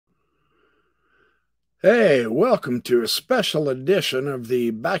Hey, welcome to a special edition of the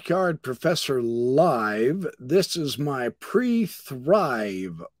Backyard Professor Live. This is my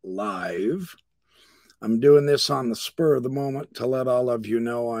pre-Thrive Live. I'm doing this on the spur of the moment to let all of you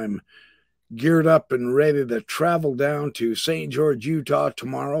know I'm geared up and ready to travel down to St. George, Utah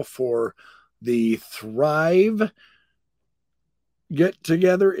tomorrow for the Thrive get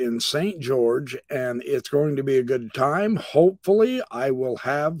together in St. George, and it's going to be a good time. Hopefully, I will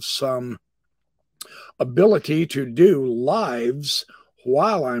have some ability to do lives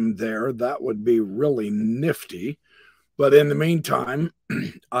while I'm there. That would be really nifty. But in the meantime,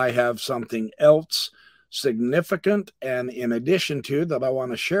 I have something else significant and in addition to that I want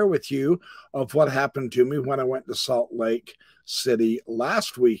to share with you of what happened to me when I went to Salt Lake City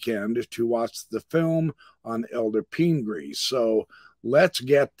last weekend to watch the film on Elder Pingree. So let's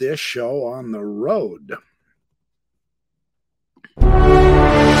get this show on the road.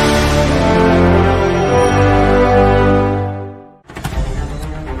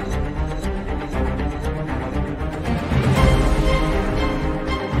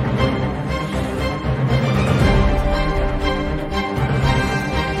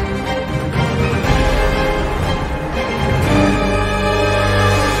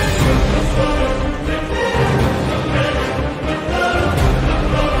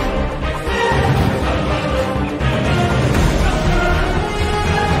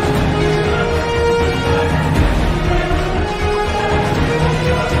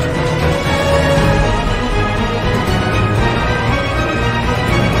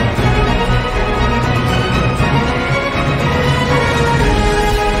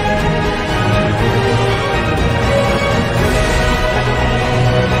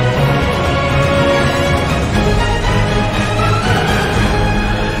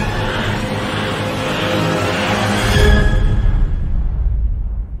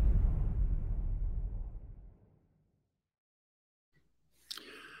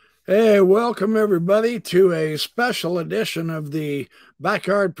 Hey, welcome everybody to a special edition of the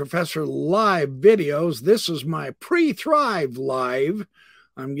Backyard Professor Live videos. This is my pre-Thrive Live.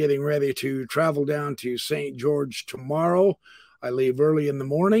 I'm getting ready to travel down to St. George tomorrow. I leave early in the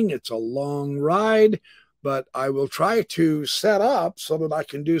morning. It's a long ride, but I will try to set up so that I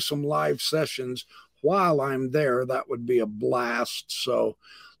can do some live sessions while I'm there. That would be a blast. So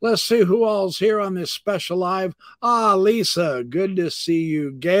let's see who all's here on this special live. Lisa, good to see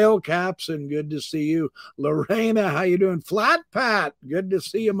you. Gail Capson, good to see you. Lorena, how you doing? Flat Pat, good to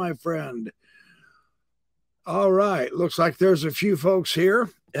see you, my friend. All right, looks like there's a few folks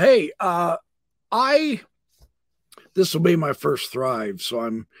here. Hey, this will be my first Thrive, so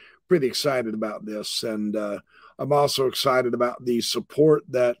I'm pretty excited about this, and I'm also excited about the support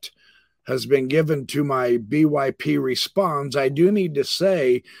that has been given to my BYP Responds. I do need to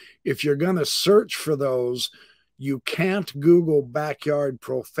say, if you're going to search for those, you can't Google Backyard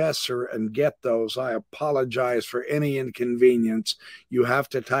Professor and get those. I apologize for any inconvenience. You have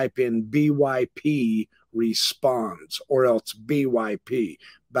to type in BYP Responds or else BYP,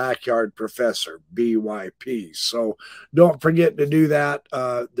 Backyard Professor, BYP. So don't forget to do that.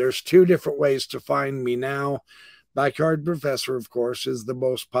 There's two different ways to find me now. Backyard Professor, of course, is the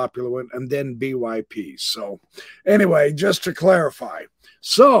most popular one, and then BYP. So anyway, just to clarify.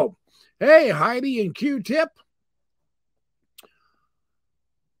 So, hey, Heidi and Q-Tip.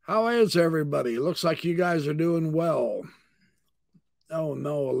 How is everybody? Looks like you guys are doing well. Oh,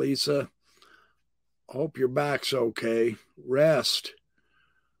 no, Elisa. Hope your back's okay. Rest.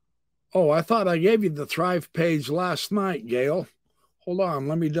 Oh, I thought I gave you the Thrive page last night, Gail. Hold on,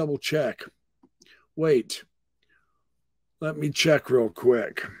 let me double check. Wait. Let me check real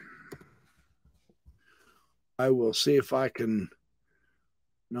quick. I will see if I can.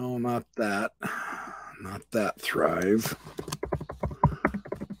 No, not that. Not that Thrive.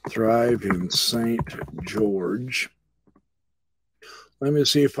 Thrive in St. George. Let me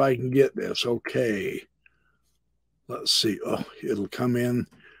see if I can get this. Okay. Let's see. Oh, it'll come in.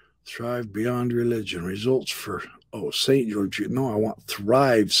 Thrive Beyond Religion. Results for, St. George. No, I want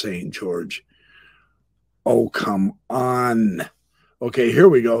Thrive St. George. Oh, come on. Okay, here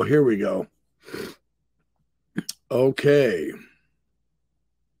we go. Here we go. Okay.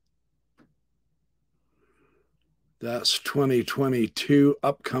 That's 2022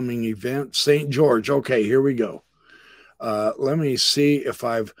 upcoming event. St. George. Okay, here we go. Let me see if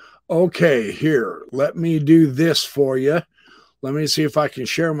I've... Okay, here. Let me do this for you. Let me see if I can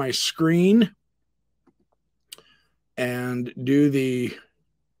share my screen and do the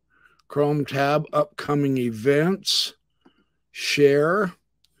Chrome tab, upcoming events, share.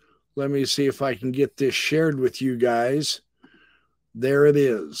 Let me see if I can get this shared with you guys. There it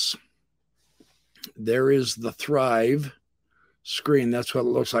is. There is the Thrive screen. That's what it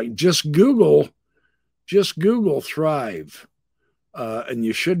looks like. Just Google Thrive, and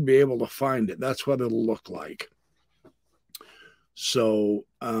you should be able to find it. That's what it'll look like. So,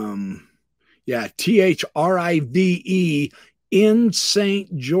 yeah, THRIVE in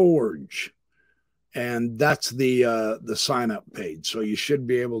St. George. And that's the sign up page. So you should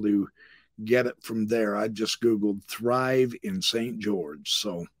be able to get it from there. I just Googled Thrive in St. George.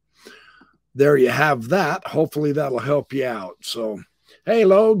 So there you have that. Hopefully that'll help you out. So, hey,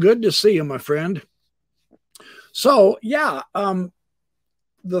 Lo, good to see you, my friend. So, yeah,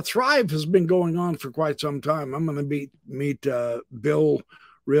 the Thrive has been going on for quite some time. I'm going to meet Bill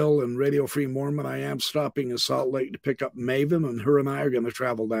Rill and Radio Free Mormon. I am stopping in Salt Lake to pick up Maven, and her and I are going to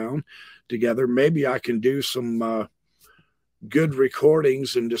travel down together. Maybe I can do some good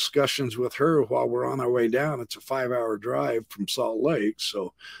recordings and discussions with her while we're on our way down. It's a 5-hour drive from Salt Lake,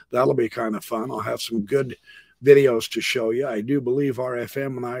 so that'll be kind of fun. I'll have some good videos to show you. I do believe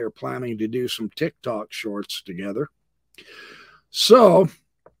RFM and I are planning to do some TikTok shorts together. So,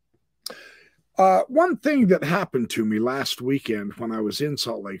 one thing that happened to me last weekend when I was in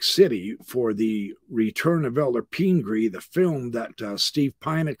Salt Lake City for the Return of Elder Pingree, the film that Steve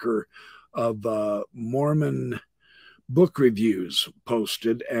Pinecker of Mormon Book Reviews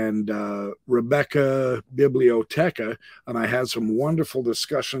posted, and Rebecca Biblioteca, and I had some wonderful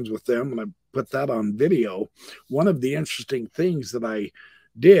discussions with them, and I put that on video. One of the interesting things that I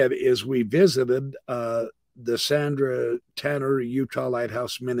did is we visited the Sandra Tanner Utah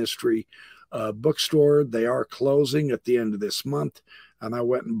Lighthouse Ministry bookstore. They are closing at the end of this month, and I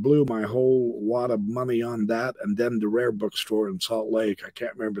went and blew my whole wad of money on that. And then the Rare Bookstore in Salt Lake, I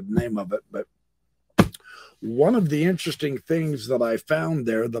can't remember the name of it, but one of the interesting things that I found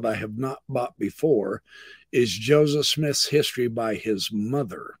there that I have not bought before is Joseph Smith's history by his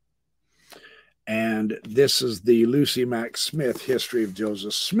mother. And this is the Lucy Mack Smith history of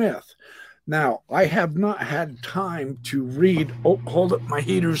Joseph Smith. Now, I have not had time to read. Oh, hold it, my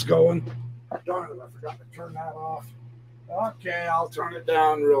heater's going. Darn it, I forgot to turn that off. Okay, I'll turn it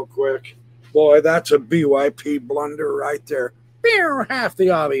down real quick. Boy, that's a BYP blunder right there. Half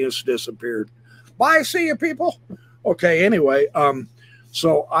the audience disappeared. Bye, see you, people. Okay, anyway,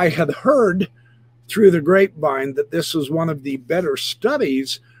 so I had heard through the grapevine that this was one of the better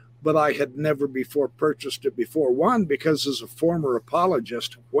studies, but I had never before purchased it before. One, because as a former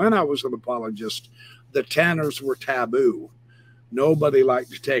apologist, when I was an apologist, the Tanners were taboo. Nobody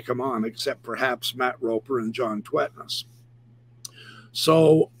liked to take them on except perhaps Matt Roper and John Twetness.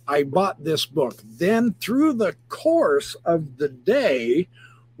 So I bought this book. Then through the course of the day,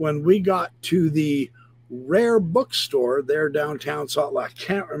 when we got to the Rare Bookstore there downtown Salt Lake, I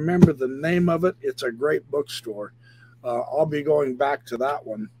can't remember the name of it. It's a great bookstore. I'll be going back to that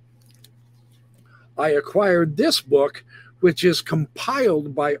one. I acquired this book, which is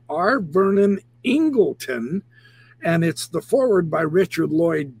compiled by R. Vernon Ingleton, and it's the foreword by Richard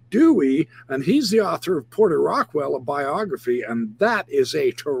Lloyd Dewey, and he's the author of Porter Rockwell, a biography, and that is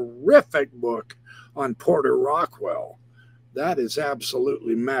a terrific book on Porter Rockwell. That is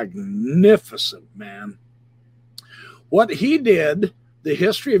absolutely magnificent, man. What he did, the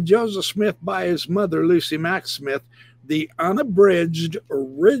history of Joseph Smith by his mother, Lucy Mack Smith, the unabridged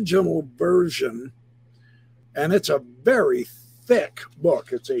original version, and it's a very thick book.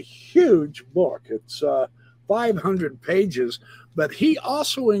 It's a huge book. It's 500 pages, but he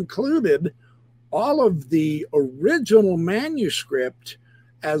also included all of the original manuscript,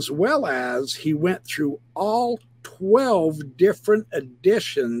 as well as he went through all 12 different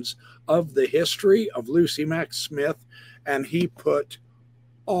editions of the history of Lucy Mack Smith, and he put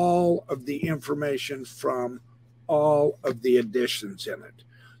all of the information from all of the editions in it.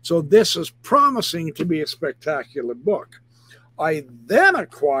 So this is promising to be a spectacular book. I then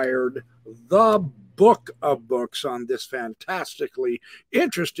acquired the book of books on this fantastically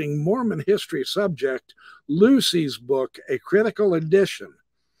interesting Mormon history subject, Lucy's book, A Critical Edition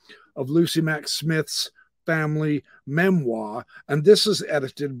of Lucy Mack Smith's Family Memoir, and this is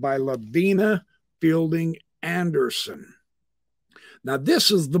edited by Lavina Fielding Anderson. Now, this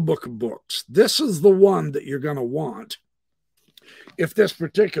is the book of books. This is the one that you're going to want if this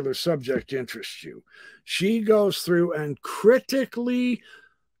particular subject interests you. She goes through and critically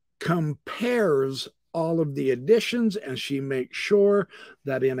compares all of the editions, and she makes sure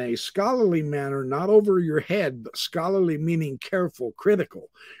that in a scholarly manner, not over your head, but scholarly meaning careful, critical,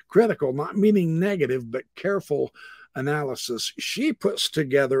 not meaning negative, but careful analysis. She puts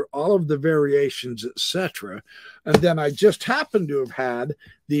together all of the variations, etc. And then I just happen to have had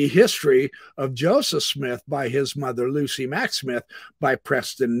the history of Joseph Smith by his mother, Lucy Mack Smith, by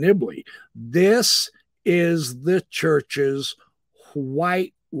Preston Nibley. This is the church's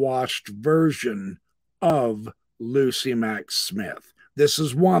whitewashed version of Lucy Mack Smith. This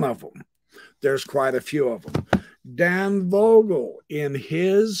is one of them. There's quite a few of them. Dan Vogel, in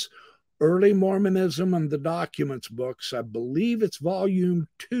his Early Mormonism and the Documents books, I believe it's volume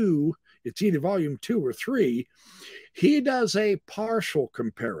 2, it's either volume 2 or 3, he does a partial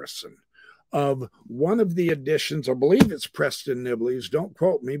comparison of one of the editions. I believe it's Preston Nibley's. Don't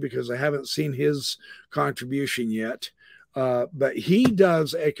quote me because I haven't seen his contribution yet. But he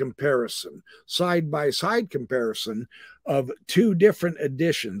does a comparison, side-by-side comparison of two different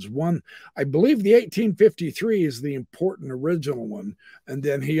editions. One, I believe the 1853 is the important original one. And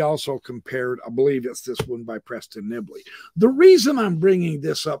then he also compared, I believe it's this one by Preston Nibley. The reason I'm bringing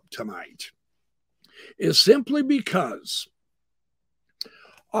this up tonight is simply because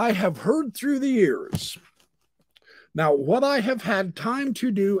I have heard through the years. Now, what I have had time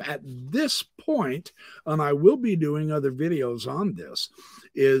to do at this point, and I will be doing other videos on this,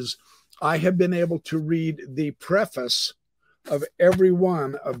 is I have been able to read the preface of every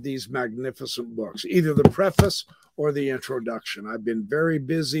one of these magnificent books, either the preface or the introduction. I've been very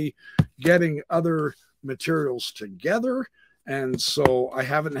busy getting other materials together, and so I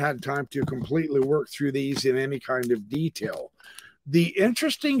haven't had time to completely work through these in any kind of detail. The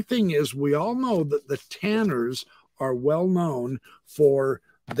interesting thing is we all know that the Tanners are well known for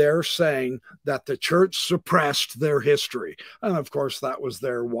their saying that the church suppressed their history. And of course, that was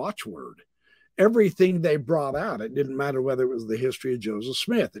their watchword. Everything they brought out, it didn't matter whether it was the history of Joseph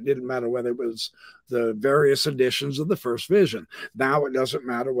Smith. It didn't matter whether it was the various editions of the First Vision. Now it doesn't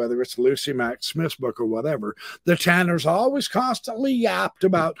matter whether it's Lucy Mack Smith's book or whatever. The Tanners always constantly yapped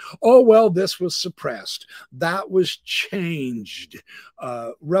about, oh, well, this was suppressed. That was changed.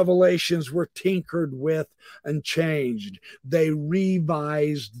 Revelations were tinkered with and changed. They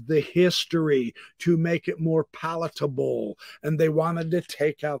revised the history to make it more palatable. And they wanted to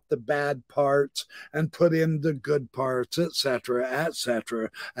take out the bad parts and put in the good parts, etc., etc.,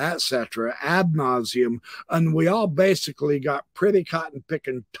 etc., ad nauseum. And we all basically got pretty cotton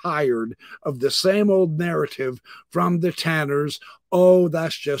picking tired of the same old narrative from the Tanners. Oh,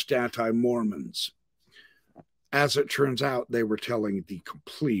 that's just anti-Mormons. As it turns out, they were telling the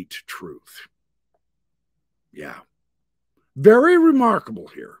complete truth. Yeah. Very remarkable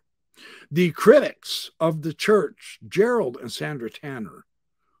here. The critics of the church, Gerald and Sandra Tanner,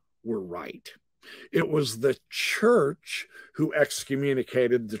 were right. It was the church who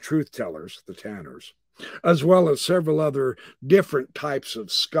excommunicated the truth tellers, the Tanners, as well as several other different types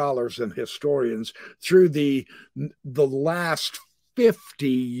of scholars and historians through the last 50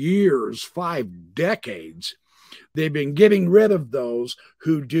 years, 5 decades. They've been getting rid of those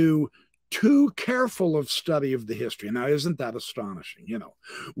who do too careful of study of the history. Now, isn't that astonishing? You know,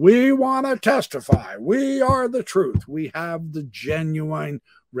 we want to testify. We are the truth. We have the genuine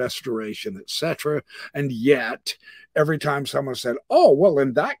restoration, etc. And yet, every time someone said, oh, well,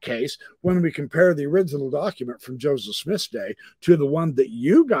 in that case, when we compare the original document from Joseph Smith's day to the one that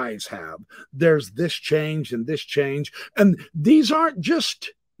you guys have, there's this change and this change. And these aren't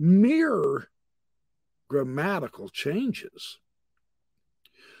just mere grammatical changes.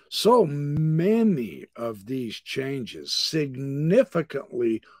 So many of these changes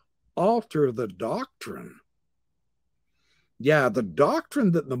significantly alter the doctrine. Yeah, the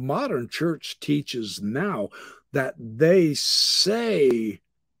doctrine that the modern church teaches now, that they say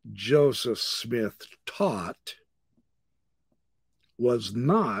Joseph Smith taught, was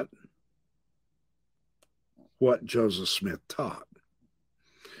not what Joseph Smith taught.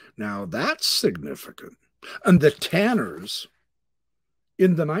 Now, that's significant. And the Tanners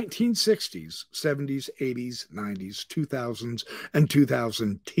in the 1960s, 70s, 80s, 90s, 2000s, and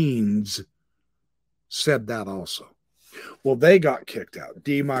 2010s said that also. Well, they got kicked out.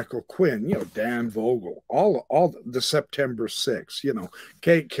 D. Michael Quinn, you know, Dan Vogel, all the September 6th, you know,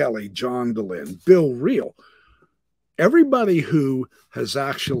 Kate Kelly, John DeLynn, Bill Reel. Everybody who has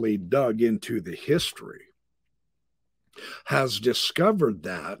actually dug into the history has discovered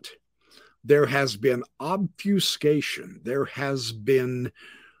that there has been obfuscation, there has been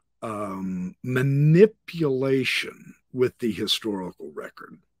manipulation with the historical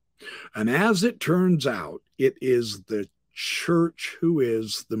record. And as it turns out, it is the church who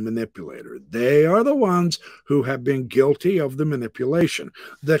is the manipulator. They are the ones who have been guilty of the manipulation.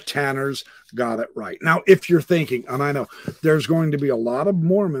 The Tanners got it right. Now, if you're thinking, and I know there's going to be a lot of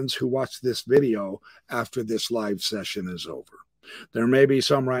Mormons who watch this video after this live session is over. There may be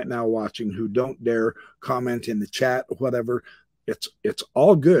some right now watching who don't dare comment in the chat, whatever. It's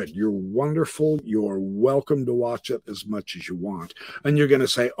all good. You're wonderful. You're welcome to watch it as much as you want. And you're going to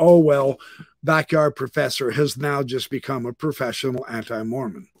say, oh, well, Backyard Professor has now just become a professional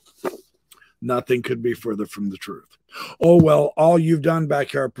anti-Mormon. Nothing could be further from the truth. Oh, well, all you've done,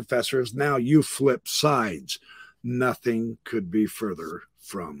 Backyard Professor, is now you flip sides. Nothing could be further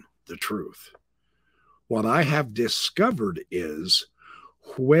from the truth. What I have discovered is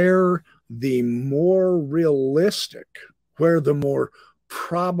where the more realistic, where the more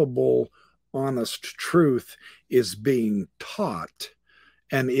probable, honest truth is being taught.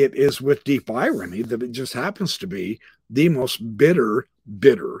 And it is with deep irony that it just happens to be the most bitter,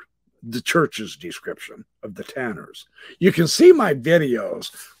 the church's description of the Tanners. You can see my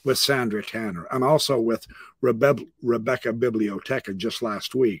videos with Sandra Tanner and also with Rebecca Biblioteca just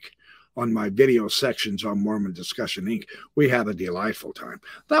last week on my video sections on Mormon Discussion Inc. We had a delightful time.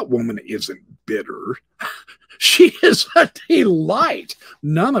 That woman isn't bitter. She is a delight.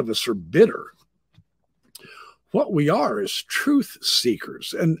 None of us are bitter. What we are is truth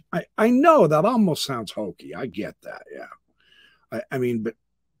seekers. And I know that almost sounds hokey. I get that, yeah. I mean,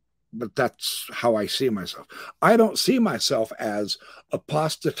 but that's how I see myself. I don't see myself as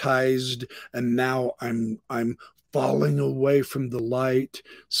apostatized and now I'm falling away from the light.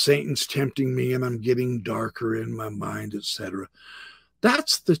 Satan's tempting me and I'm getting darker in my mind, etc.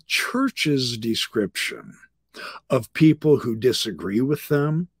 That's the church's description of people who disagree with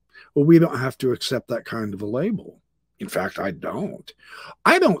them. Well, we don't have to accept that kind of a label. In fact, I don't.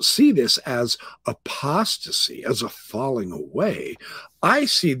 I don't see this as apostasy, as a falling away. I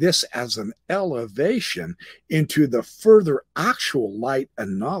see this as an elevation into the further actual light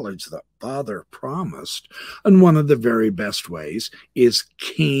and knowledge that Father promised. And one of the very best ways is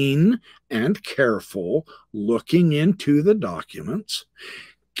keen and careful looking into the documents,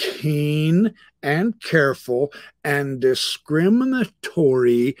 keen and careful and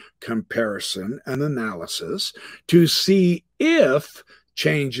discriminatory comparison and analysis to see if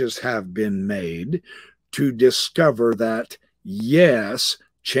changes have been made, to discover that, yes,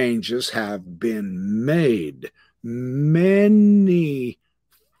 changes have been made. Many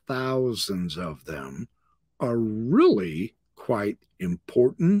thousands of them are really quite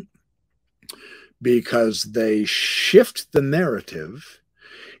important because they shift the narrative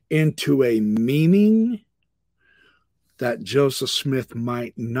into a meaning that Joseph Smith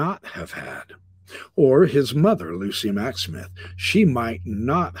might not have had, or his mother, Lucy Mack Smith. She might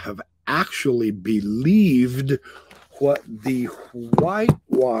not have actually believed what the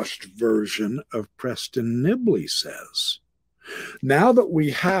whitewashed version of Preston Nibley says. Now that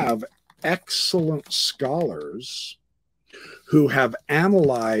we have excellent scholars who have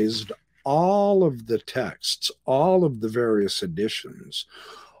analyzed all of the texts, all of the various editions,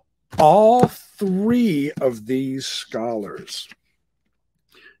 all three of these scholars,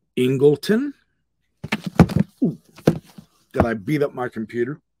 Ingleton, did I beat up my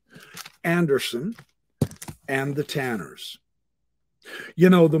computer? Anderson, and the Tanners. You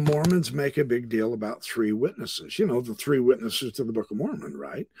know, the Mormons make a big deal about three witnesses. You know, the three witnesses to the Book of Mormon,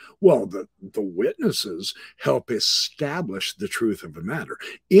 right? Well, the witnesses help establish the truth of a matter.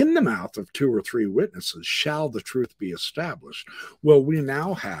 In the mouth of two or three witnesses shall the truth be established. Well, we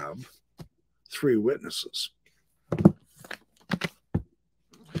now have three witnesses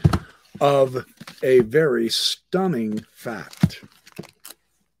of a very stunning fact.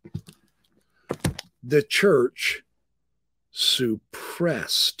 The church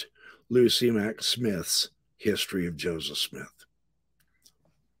suppressed Lucy Mack Smith's History of Joseph Smith.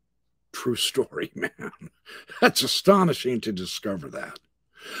 True story, man. That's astonishing to discover that.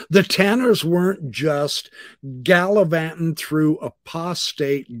 The Tanners weren't just gallivanting through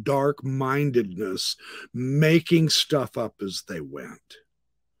apostate dark-mindedness, making stuff up as they went.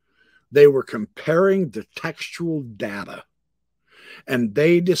 They were comparing the textual data, and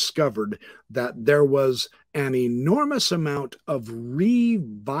they discovered that there was an enormous amount of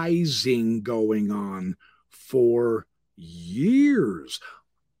revising going on for years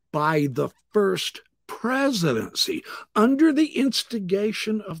by the first presidency, under the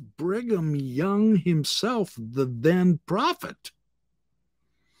instigation of Brigham Young himself, the then prophet.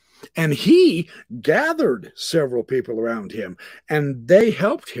 And he gathered several people around him, and they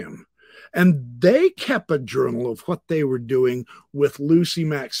helped him. And they kept a journal of what they were doing with Lucy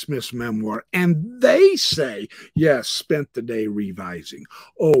Mack Smith's memoir. And they say, yes, spent the day revising.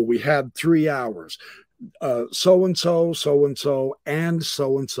 Oh, we had 3 hours. So-and-so, so-and-so, and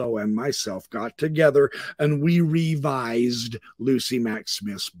so-and-so, and myself got together and we revised Lucy Mack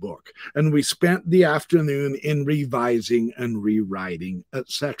Smith's book. And we spent the afternoon in revising and rewriting,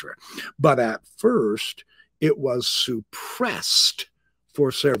 etc. But at first, it was suppressed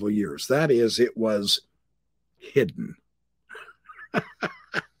for several years. That is, it was hidden.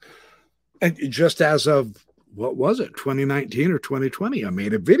 And just as of, what was it, 2019 or 2020, I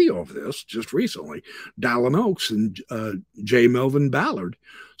made a video of this just recently. Dallin Oaks and J. Melvin Ballard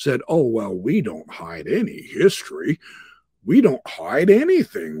said, oh, well, we don't hide any history. We don't hide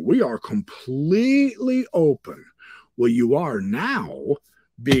anything. We are completely open. Well, you are now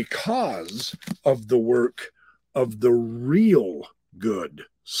because of the work of the real good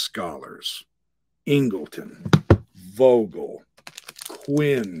scholars. Ingleton, Vogel,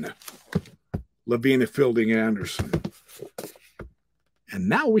 Quinn, Lavina Fielding Anderson. And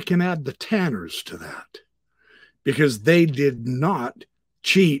now we can add the Tanners to that because they did not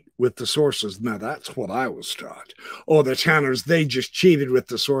cheat with the sources. Now, that's what I was taught. Oh, the Tanners, they just cheated with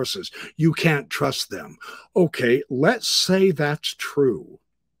the sources. You can't trust them. Okay, let's say that's true.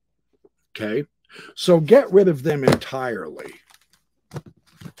 Okay, so get rid of them entirely.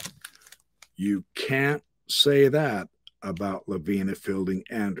 You can't say that about Lavina Fielding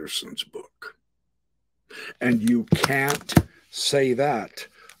Anderson's book. And you can't say that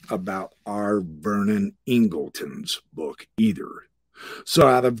about R. Vernon Ingleton's book either. So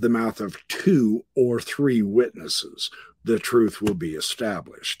out of the mouth of 2 or 3 witnesses, the truth will be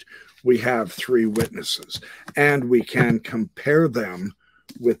established. We have 3 witnesses, and we can compare them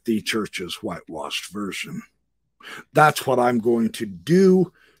with the church's whitewashed version. That's what I'm going to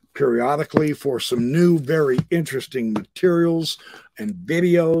do periodically for some new, very interesting materials and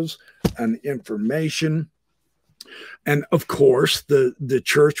videos and information. And of course, the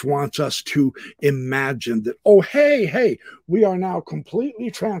church wants us to imagine that, oh, hey, we are now completely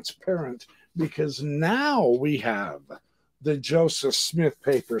transparent because now we have the Joseph Smith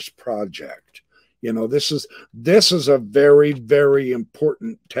Papers Project. You know, this is a very, very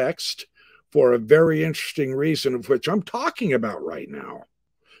important text for a very interesting reason of which I'm talking about right now.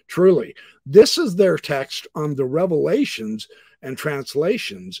 Truly, this is their text on the revelations and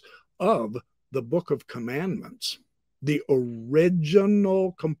translations of the Book of Commandments. The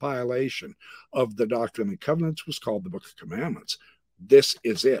original compilation of the Doctrine and Covenants was called the Book of Commandments. This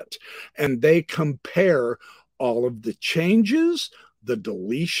is it. And they compare all of the changes, the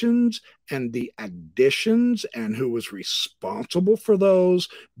deletions, and the additions, and who was responsible for those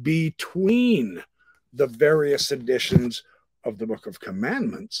between the various editions of the Book of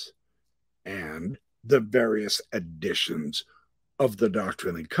Commandments and the various editions of the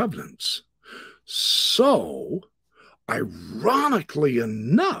Doctrine and Covenants. So, ironically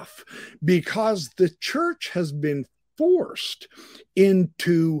enough, because the church has been forced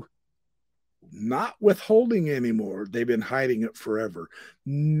into not withholding anymore, they've been hiding it forever.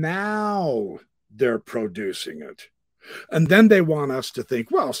 Now they're producing it. And then they want us to think,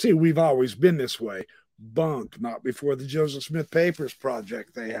 well, see, we've always been this way. Bunk, not before the Joseph Smith Papers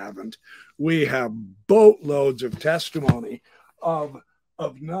Project, they haven't. We have boatloads of testimony of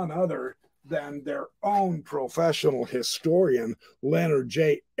none other than their own professional historian, Leonard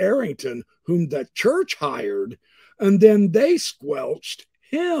J. Arrington, whom the church hired, and then they squelched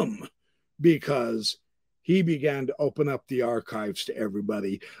him because he began to open up the archives to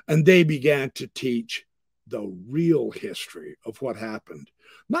everybody, and they began to teach the real history of what happened,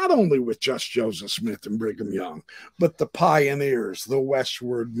 not only with just Joseph Smith and Brigham Young, but the pioneers, the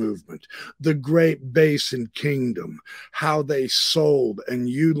westward movement, the Great Basin Kingdom, how they sold and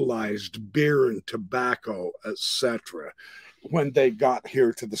utilized beer and tobacco, etc., when they got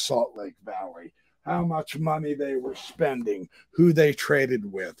here to the Salt Lake Valley, how much money they were spending, who they traded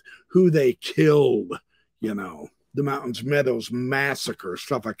with, who they killed, you know, the Mountains Meadows Massacre,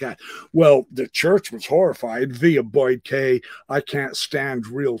 stuff like that. Well, the church was horrified via Boyd K. I Can't Stand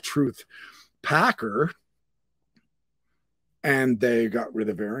Real Truth Packer, and they got rid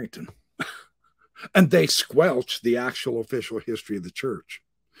of Arrington. And they squelched the actual official history of the church.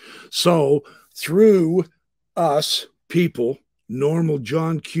 So through us people, normal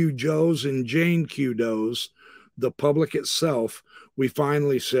John Q. Joes and Jane Q. Does, the public itself, we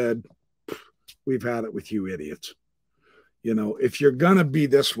finally said, we've had it with you idiots. You know, if you're going to be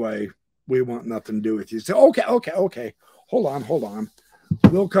this way, we want nothing to do with you. Say, okay. Hold on.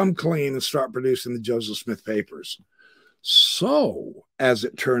 We'll come clean and start producing the Joseph Smith Papers. So, as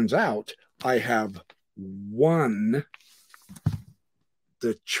it turns out, I have won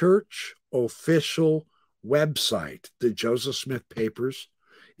the church official website. The Joseph Smith Papers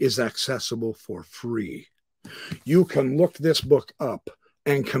is accessible for free. You can look this book up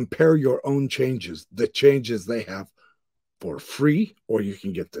and compare your own changes, the changes they have, for free, or you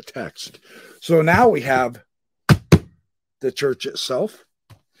can get the text. So now we have the church itself.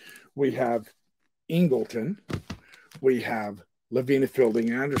 We have Ingleton. We have Lavina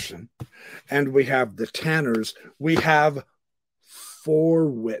Fielding Anderson. And we have the Tanners. We have 4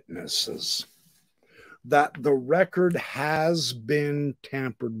 witnesses that the record has been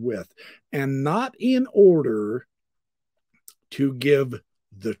tampered with, and not in order to give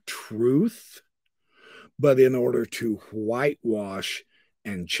the truth, but in order to whitewash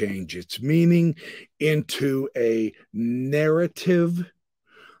and change its meaning into a narrative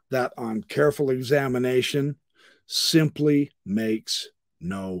that, on careful examination, simply makes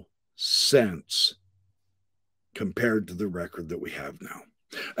no sense compared to the record that we have now.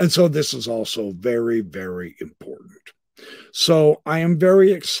 And so this is also very, very important. So I am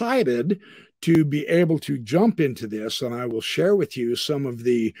very excited to be able to jump into this, and I will share with you some of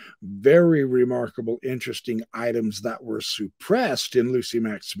the very remarkable, interesting items that were suppressed in Lucy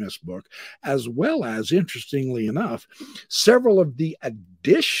Mack Smith's book, as well as, interestingly enough, several of the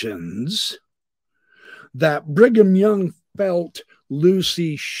additions that Brigham Young felt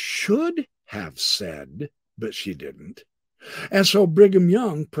Lucy should have said, but she didn't. And so Brigham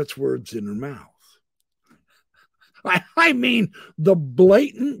Young puts words in her mouth. I mean, the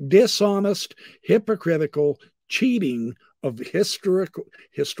blatant, dishonest, hypocritical cheating of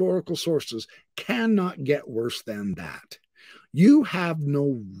historical sources cannot get worse than that. You have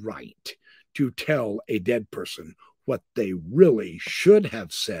no right to tell a dead person what they really should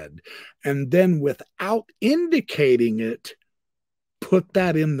have said, and then without indicating it, put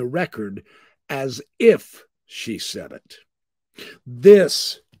that in the record as if she said it.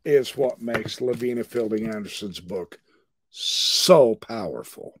 This is what makes Lavina Fielding Anderson's book so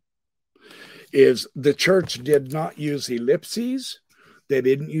powerful. Is the church did not use ellipses. They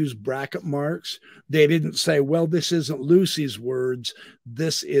didn't use bracket marks. They didn't say, well, this isn't Lucy's words.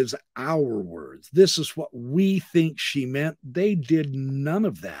 This is our words. This is what we think she meant. They did none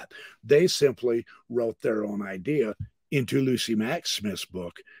of that. They simply wrote their own idea into Lucy Mack Smith's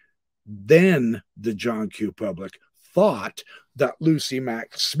book. Then the John Q. public thought that Lucy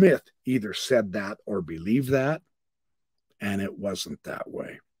Mack Smith either said that or believed that, and it wasn't that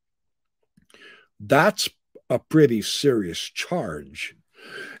way. That's a pretty serious charge.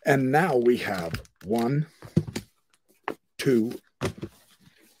 And now we have 1, 2,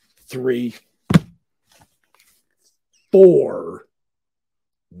 3, 4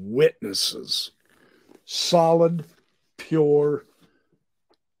 witnesses. Solid, pure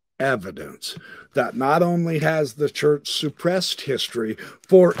evidence that not only has the church suppressed history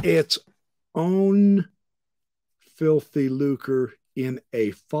for its own filthy lucre in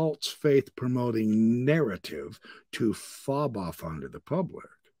a false faith promoting narrative to fob off onto the public,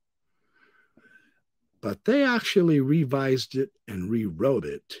 but they actually revised it and rewrote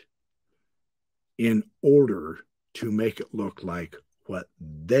it in order to make it look like what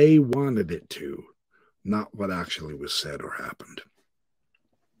they wanted it to, not what actually was said or happened.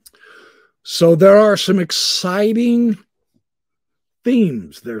 So there are some exciting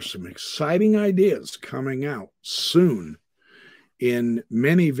themes. There's some exciting ideas coming out soon in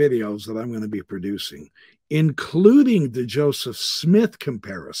many videos that I'm going to be producing, including the Joseph Smith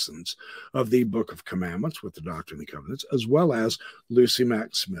comparisons of the Book of Commandments with the Doctrine and Covenants, as well as Lucy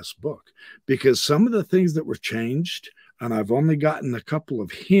Mack Smith's book. Because some of the things that were changed, and I've only gotten a couple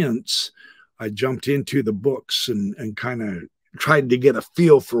of hints, I jumped into the books and kind of tried to get a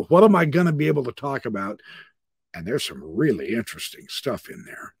feel for what am I going to be able to talk about. And there's some really interesting stuff in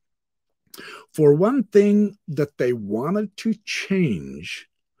there. For one thing that they wanted to change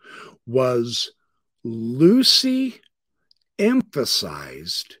was Lucy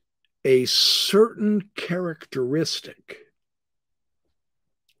emphasized a certain characteristic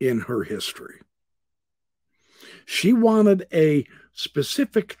in her history. She wanted a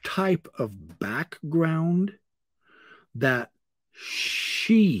specific type of background that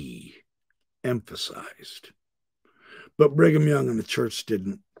she emphasized. But Brigham Young and the church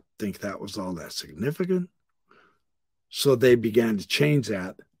didn't think that was all that significant. So they began to change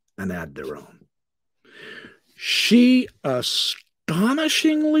that and add their own. She,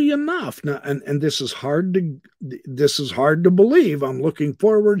 astonishingly enough, now, and this is hard to believe. I'm looking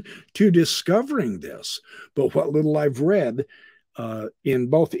forward to discovering this. But what little I've read, in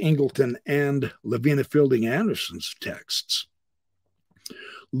both Ingleton and Lavina Fielding Anderson's texts.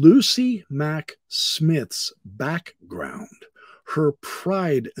 Lucy Mack Smith's background, her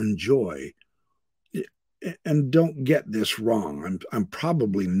pride and joy, and don't get this wrong, I'm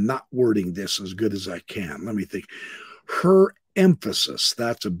probably not wording this as good as I can. Let me think. Her emphasis,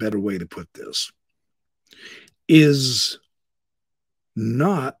 that's a better way to put this, is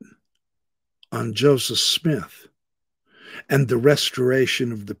not on Joseph Smith and the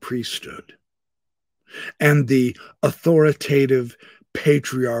restoration of the priesthood and the authoritative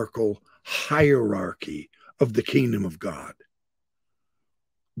patriarchal hierarchy of the kingdom of God.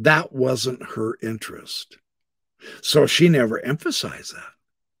 That wasn't her interest. So she never emphasized that.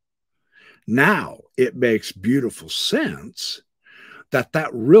 Now it makes beautiful sense that that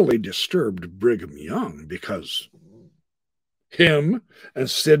really disturbed Brigham Young, because him and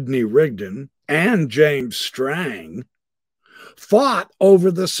Sidney Rigdon and James Strang fought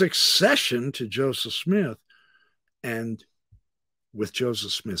over the succession to Joseph Smith and with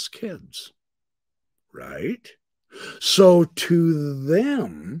Joseph Smith's kids, right? So to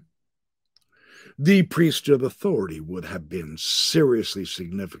them, the priesthood authority would have been seriously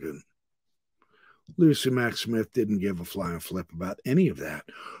significant. Lucy Mack Smith didn't give a flying flip about any of that.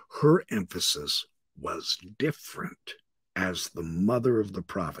 Her emphasis was different as the mother of the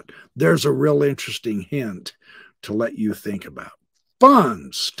prophet. There's a real interesting hint to let you think about. Fun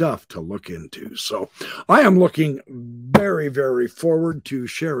stuff to look into. So I am looking very, very forward to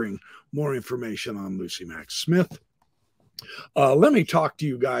sharing more information on Lucy Mack Smith. Let me talk to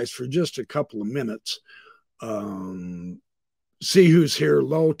you guys for just a couple of minutes. See who's here.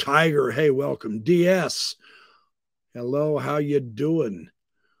 Low Tiger. Hey, welcome. DS. Hello, how you doing?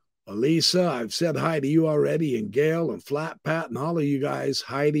 Elisa, I've said hi to you already, and Gail and Flat Pat and all of you guys.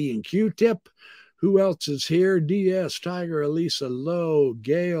 Heidi and Q-Tip. Who else is here? DS, Tiger, Elisa, Low,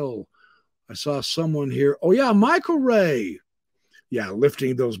 Gail. I saw someone here. Oh, yeah, Michael Ray. Yeah,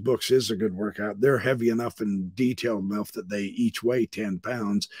 lifting those books is a good workout. They're heavy enough and detailed enough that they each weigh 10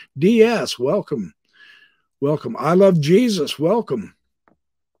 pounds. DS, welcome. Welcome. I love Jesus. Welcome.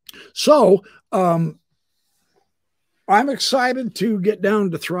 So, I'm excited to get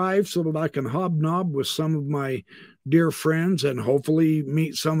down to Thrive so that I can hobnob with some of my dear friends and hopefully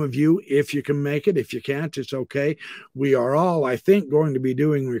meet some of you if you can make it. If you can't, it's okay. We are all, I think, going to be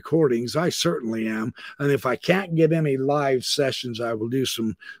doing recordings. I certainly am. And if I can't get any live sessions, I will do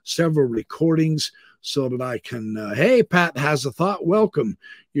several recordings so that I can, hey, Pat has a thought. Welcome.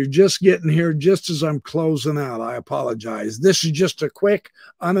 You're just getting here just as I'm closing out. I apologize. This is just a quick,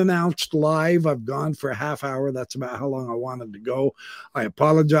 unannounced live. I've gone for a half hour. That's about how long I wanted to go. I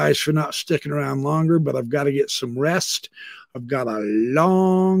apologize for not sticking around longer, but I've got to get some rest. I've got a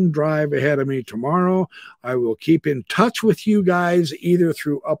long drive ahead of me tomorrow. I will keep in touch with you guys either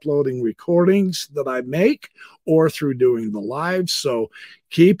through uploading recordings that I make or through doing the lives. So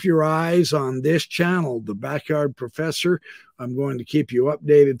keep your eyes on this channel, The Backyard Professor. I'm going to keep you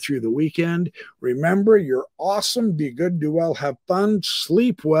updated through the weekend. Remember, you're awesome. Be good, do well, have fun,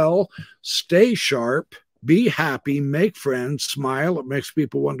 sleep well, stay sharp, be happy, make friends, smile. It makes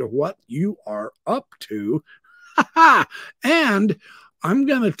people wonder what you are up to. And I'm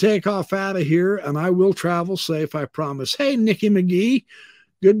going to take off out of here, and I will travel safe, I promise. Hey, Nikki McGee,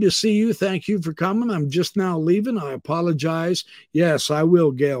 good to see you. Thank you for coming. I'm just now leaving. I apologize. Yes, I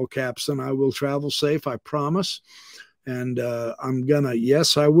will, Gail Capson. I will travel safe, I promise. And I'm going to,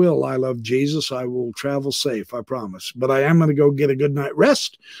 yes, I will. I love Jesus. I will travel safe, I promise. But I am going to go get a good night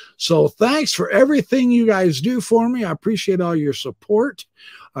rest. So thanks for everything you guys do for me. I appreciate all your support.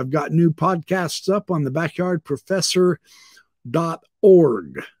 I've got new podcasts up on the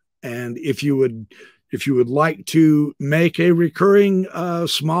backyardprofessor.org. And if you would like to make a recurring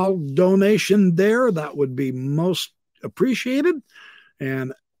small donation there, that would be most appreciated.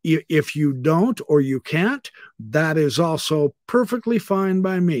 And if you don't or you can't, that is also perfectly fine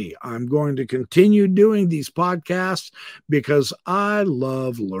by me. I'm going to continue doing these podcasts because I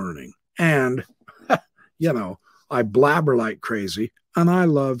love learning. And, you know, I blabber like crazy, and I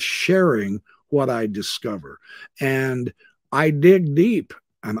love sharing what I discover. And I dig deep,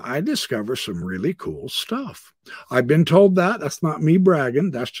 and I discover some really cool stuff. I've been told that. That's not me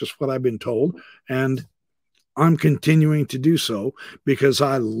bragging. That's just what I've been told. And I'm continuing to do so because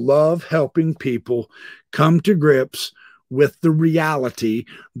I love helping people come to grips with the reality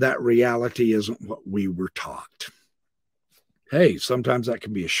that reality isn't what we were taught. Hey, sometimes that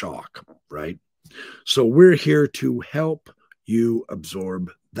can be a shock, right? So we're here to help you absorb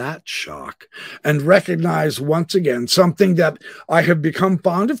that shock and recognize once again something that I have become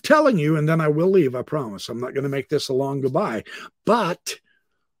fond of telling you, and then I will leave, I promise. I'm not going to make this a long goodbye, but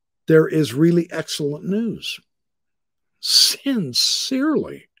there is really excellent news.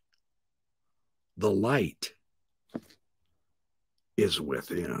 Sincerely, the light is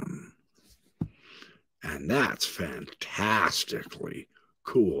within. And that's fantastically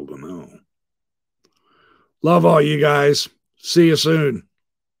cool to know. Love all you guys. See you soon.